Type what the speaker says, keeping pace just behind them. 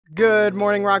Good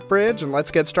morning, Rockbridge, and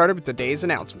let's get started with the day's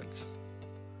announcements.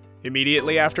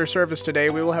 Immediately after service today,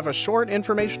 we will have a short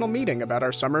informational meeting about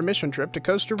our summer mission trip to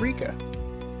Costa Rica.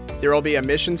 There will be a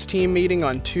missions team meeting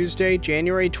on Tuesday,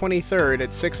 January 23rd at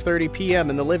 6:30 p.m.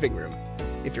 in the living room.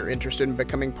 If you're interested in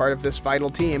becoming part of this vital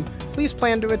team, please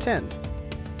plan to attend.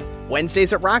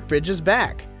 Wednesdays at Rockbridge is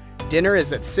back. Dinner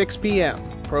is at 6 p.m.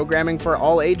 Programming for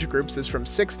all age groups is from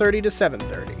 6:30 to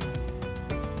 7:30.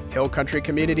 Hill Country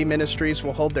Community Ministries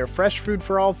will hold their Fresh Food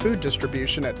for All food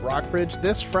distribution at Rockbridge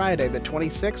this Friday, the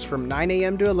 26th, from 9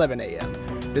 a.m. to 11 a.m.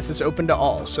 This is open to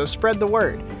all, so spread the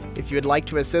word. If you would like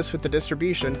to assist with the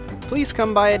distribution, please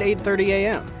come by at 8:30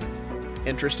 a.m.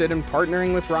 Interested in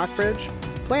partnering with Rockbridge?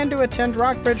 Plan to attend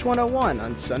Rockbridge 101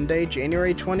 on Sunday,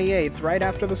 January 28th, right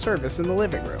after the service in the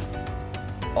living room.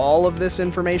 All of this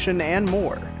information and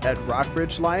more at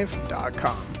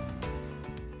rockbridgelife.com.